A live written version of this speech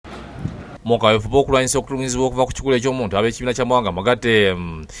mu kaweefube okulwanyisa okutulugunyizibwa okuva ku kikula eky'omuntu ab'ekibiina kya mawanga amagatte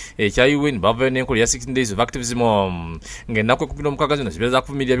ekya UN bava n'enkola ya 16 days of activism ng'ennaku 16 zino zibeera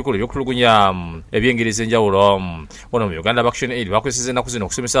zakuvumirira ebikolwa eby'okutulugunya eby'engeri ez'enjawulo. Wano mu Uganda Action Aid bakozesezza ennaku zino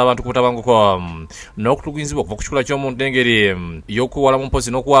okusomesa abantu ku butabanguko n'okutulugunyizibwa okuva ku kikula ky'omuntu n'engeri y'okuwalamu mpozi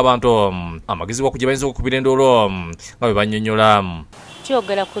n'okuwa abantu amagezi gye bayinza okukubira endolo nga bwe bannyonnyola.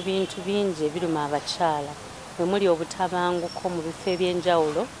 Kyogera ku bintu bingi ebiruma abakyala bwe muli obutabanguko mu bifo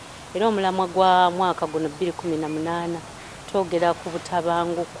eby'enjawulo era omulamwa gwa mwaka guno 2018 twogera ku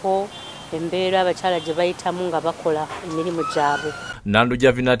butabanguko embeera abakyala gye bayitamu nga bakola emirimu gyabwe. Nando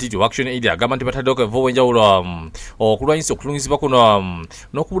Javinati wa Action Aid agamba nti bataddewo akaveevu obw'enjawulo okulwanyisa okutulugunyizibwa kuno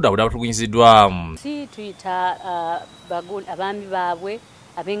n'okubudaabuda abatulugunyiziddwa. Si tuyita abaami baabwe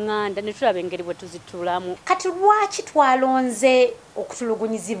ab'enganda ne tulaba engeri bwe tuzitulamu. Kati lwaki twalonze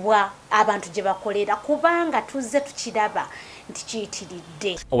okutulugunyizibwa abantu gye bakolera kubanga tuzze tukiraba nti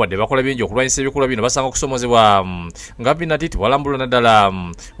kiyitiridde. Obadde bakola bingi okulwanyisa ebikolwa bino basanga okusomozebwa nga binatiti walambulwa naddala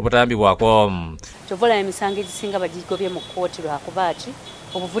obutayambibwako. Kyovola emisango egisinga bagigobye mu kkooti lwakuba ki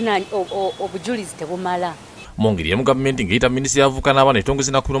obujulizi tebumala. Mu ngeri emu gavumenti ng'eyita minisitule y'abavubuka n'abaana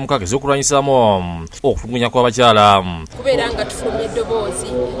etongozza ennaku 16 ez'okulwanyisaamu okutulugunya kw'abakyala. Kubeera nga tufulumya eddoboozi,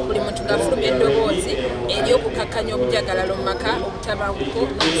 buli muntu ng'afulumya eddoboozi ery'okukakkanya obujagalalo mu maka, obutabanguko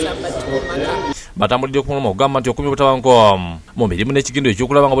n'obusambattu mu maka. Batambulidde okumuluma okugamba nti okumya obutabanguko mu mirimu n'ekigendo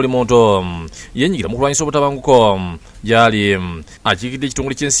ekyokulaba nga buli muntu yeenyigira mu kulwanyisa obutabanguko gy'ali. Akiikidde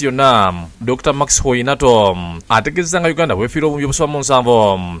ekitongole ky'ensi yonna Dr. Max Hoyinato ategeezezza nga Uganda bwefiira obumbi obusoma mu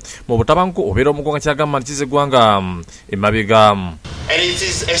 7 mu butabanguko obeera omugonga kyagamba nti kiza eggwanga emabega. And it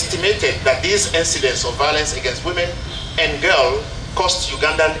is estimated that these incidents of violence against women and girls cost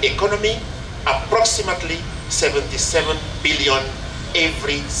Ugandan economy approximately 77 billion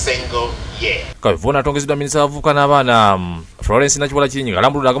every single year. Kaweefube atongezeddwa minisita w'abavubuka n'abaana Florence Nakibola Kinyi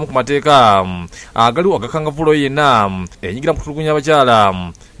ng'alambulula agamu ku mateeka agaliwo agakangavulo yenna enyigira mu kutulugunya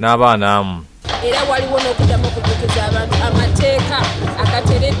abakyala n'abaana. Era waliwo n'okuddamu okujjukiza abantu amateeka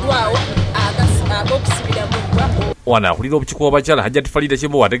agateereddwawo ag'okusibira mu ggwa. Wano akulira obukiiko bw'abakyala Hajjati Farida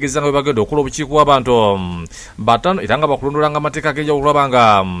Kyembo ategeezza nga bwe bagenda okukola obukiiko bw'abantu 5 era nga bakulondolanga amateeka ag'enjawulo olaba nga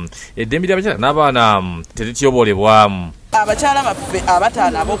eddembe ly'abakyala n'abaana terityoboolebwa. Abakyala baffe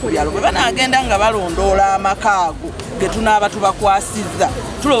abataano ab'okubyalo bwe banaagenda nga balondoola amaka ago ge tunaaba tubakwasizza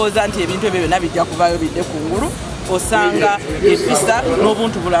tulowooza nti ebintu ebyo byonna bijja kuvaayo bidde ku ngulu osanga empisa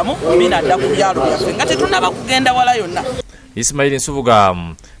n'obuntu bulamu binadda ku byalo byaffe nga tetunaba kugenda wala yonna. Ismail Nsubuga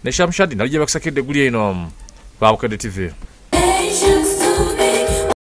ne Shamshadi nali gye bakusakidde egguli eno Baakuvunaanibwa TV.